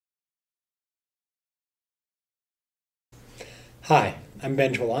Hi, I'm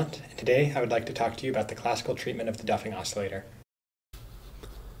Ben Jwalant, and today I would like to talk to you about the classical treatment of the Duffing oscillator.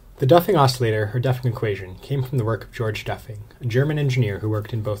 The Duffing oscillator, or Duffing equation, came from the work of George Duffing, a German engineer who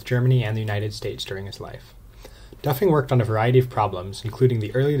worked in both Germany and the United States during his life. Duffing worked on a variety of problems, including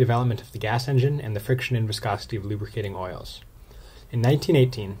the early development of the gas engine and the friction and viscosity of lubricating oils. In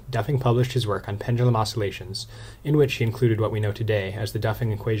 1918, Duffing published his work on pendulum oscillations, in which he included what we know today as the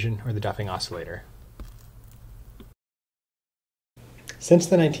Duffing equation or the Duffing oscillator. Since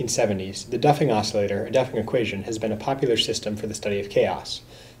the 1970s, the Duffing oscillator, or Duffing equation, has been a popular system for the study of chaos.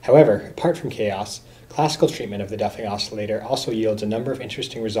 However, apart from chaos, classical treatment of the Duffing oscillator also yields a number of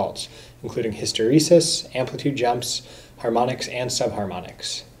interesting results, including hysteresis, amplitude jumps, harmonics, and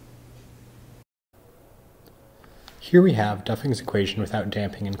subharmonics. Here we have Duffing's equation without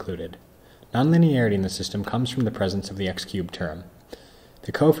damping included. Nonlinearity in the system comes from the presence of the x-cubed term.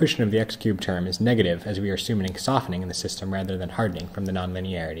 The coefficient of the x-cubed term is negative as we are assuming softening in the system rather than hardening from the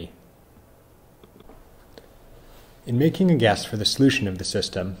nonlinearity. In making a guess for the solution of the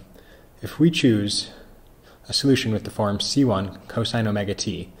system, if we choose a solution with the form C1 cosine omega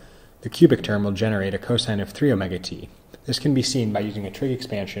t, the cubic term will generate a cosine of 3 omega t. This can be seen by using a trig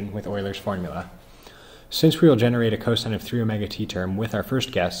expansion with Euler's formula. Since we will generate a cosine of 3 omega t term with our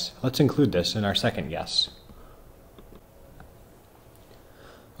first guess, let's include this in our second guess.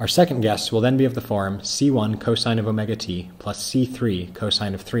 Our second guess will then be of the form C1 cosine of omega t plus C3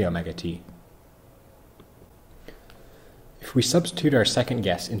 cosine of 3 omega t. If we substitute our second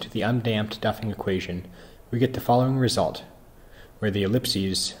guess into the undamped Duffing equation, we get the following result, where the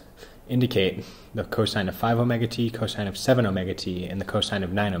ellipses indicate the cosine of 5 omega t, cosine of 7 omega t, and the cosine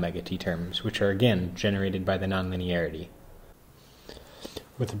of 9 omega t terms, which are again generated by the nonlinearity.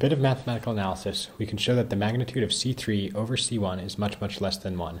 With a bit of mathematical analysis, we can show that the magnitude of C3 over C1 is much less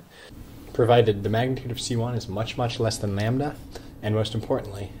than 1, provided the magnitude of C1 is much less than lambda, and most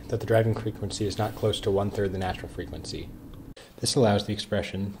importantly, that the driving frequency is not close to 1/3 the natural frequency. This allows the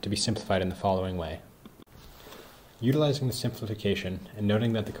expression to be simplified in the following way. Utilizing the simplification and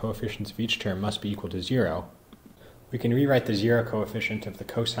noting that the coefficients of each term must be equal to 0, we can rewrite the 0 coefficient of the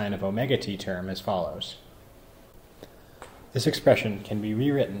cosine of omega t term as follows. This expression can be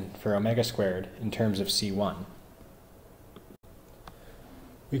rewritten for omega squared in terms of C1.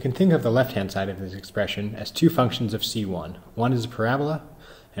 We can think of the left-hand side of this expression as two functions of C1. One is a parabola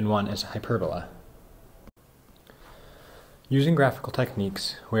and one is a hyperbola. Using graphical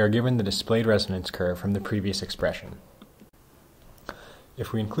techniques, we are given the displayed resonance curve from the previous expression.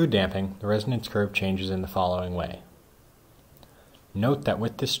 If we include damping, the resonance curve changes in the following way. Note that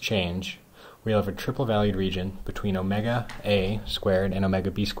with this change, we'll have a triple-valued region between omega a squared and omega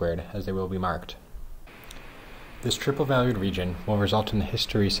b squared, as they will be marked. This triple-valued region will result in the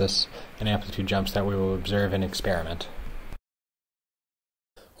hysteresis and amplitude jumps that we will observe in experiment.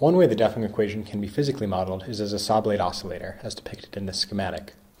 One way the Duffing equation can be physically modeled is as a saw blade oscillator, as depicted in this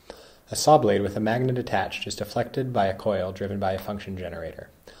schematic. A saw blade with a magnet attached is deflected by a coil driven by a function generator.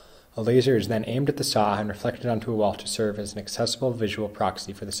 A laser is then aimed at the saw and reflected onto a wall to serve as an accessible visual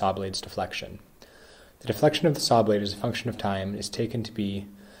proxy for the saw blade's deflection. The deflection of the saw blade as a function of time is taken to be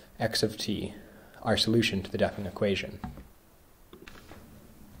x of t, our solution to the Duffing equation.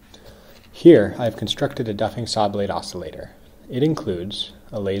 Here I have constructed a Duffing saw blade oscillator. It includes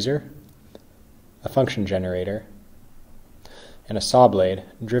a laser, a function generator, and a saw blade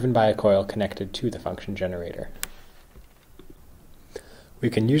driven by a coil connected to the function generator. We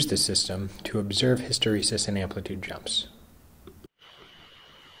can use this system to observe hysteresis and amplitude jumps.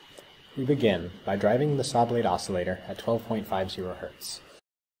 We begin by driving the saw blade oscillator at 12.50 Hz.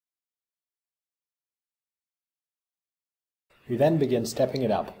 We then begin stepping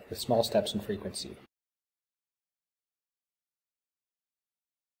it up with small steps in frequency.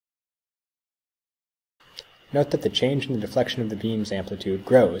 Note that the change in the deflection of the beam's amplitude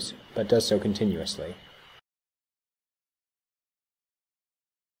grows, but does so continuously.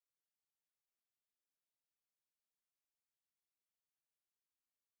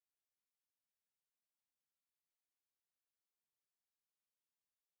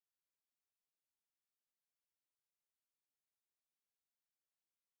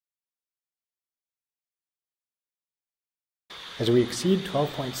 As we exceed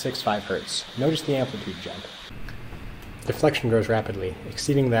 12.65 Hz, notice the amplitude jump. Deflection grows rapidly,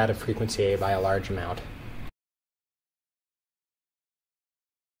 exceeding that of frequency A by a large amount.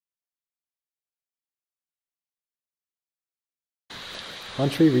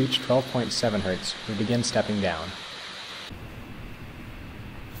 Once we reach 12.7 Hz, we begin stepping down.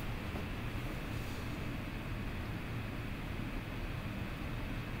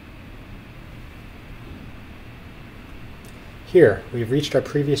 Here, we have reached our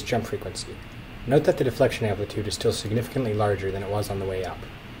previous jump frequency. Note that the deflection amplitude is still significantly larger than it was on the way up.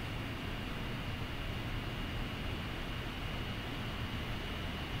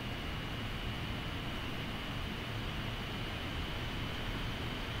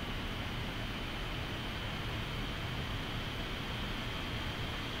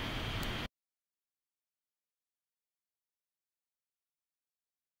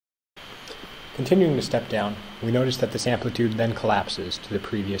 Continuing to step down, we notice that this amplitude then collapses to the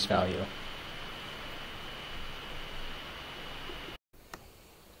previous value.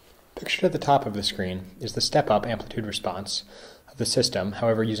 Pictured at the top of the screen is the step-up amplitude response of the system,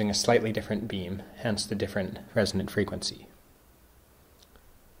 however using a slightly different beam, hence the different resonant frequency.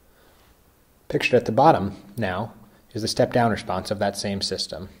 Pictured at the bottom, now, is the step-down response of that same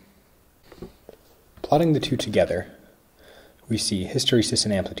system. Plotting the two together, we see hysteresis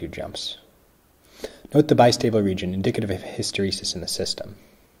and amplitude jumps. Note the bistable region indicative of hysteresis in the system.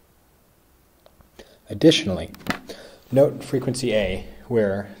 Additionally, note frequency A,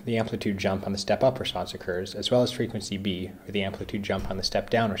 where the amplitude jump on the step-up response occurs, as well as frequency B, where the amplitude jump on the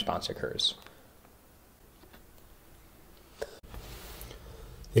step-down response occurs.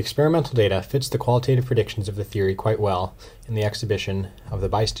 The experimental data fits the qualitative predictions of the theory quite well in the exhibition of the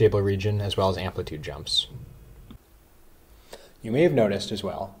bistable region as well as amplitude jumps. You may have noticed as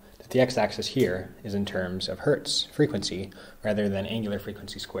well that the x-axis here is in terms of Hertz frequency rather than angular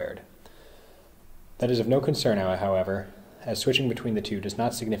frequency squared. That is of no concern, however, as switching between the two does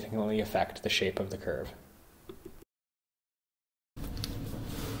not significantly affect the shape of the curve.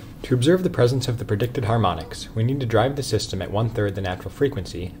 To observe the presence of the predicted harmonics, we need to drive the system at 1/3 the natural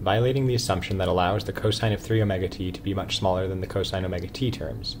frequency, violating the assumption that allows the cosine of 3 omega t to be much smaller than the cosine omega t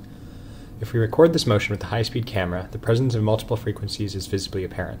terms. If we record this motion with a high-speed camera, the presence of multiple frequencies is visibly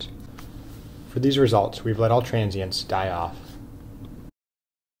apparent. For these results, we've let all transients die off.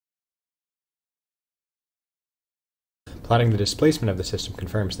 Plotting the displacement of the system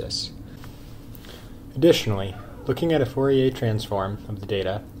confirms this. Additionally, looking at a Fourier transform of the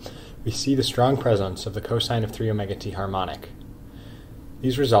data, we see the strong presence of the cosine of 3 omega t harmonic.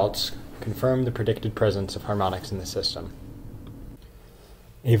 These results confirm the predicted presence of harmonics in the system.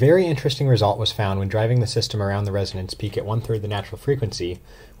 A very interesting result was found when driving the system around the resonance peak at 1/3 the natural frequency,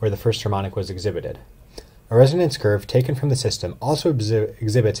 where the first harmonic was exhibited. A resonance curve taken from the system also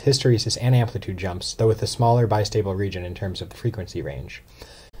exhibits hysteresis and amplitude jumps, though with a smaller bistable region in terms of the frequency range.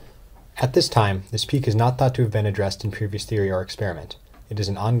 At this time, this peak is not thought to have been addressed in previous theory or experiment. It is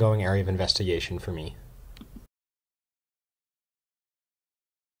an ongoing area of investigation for me.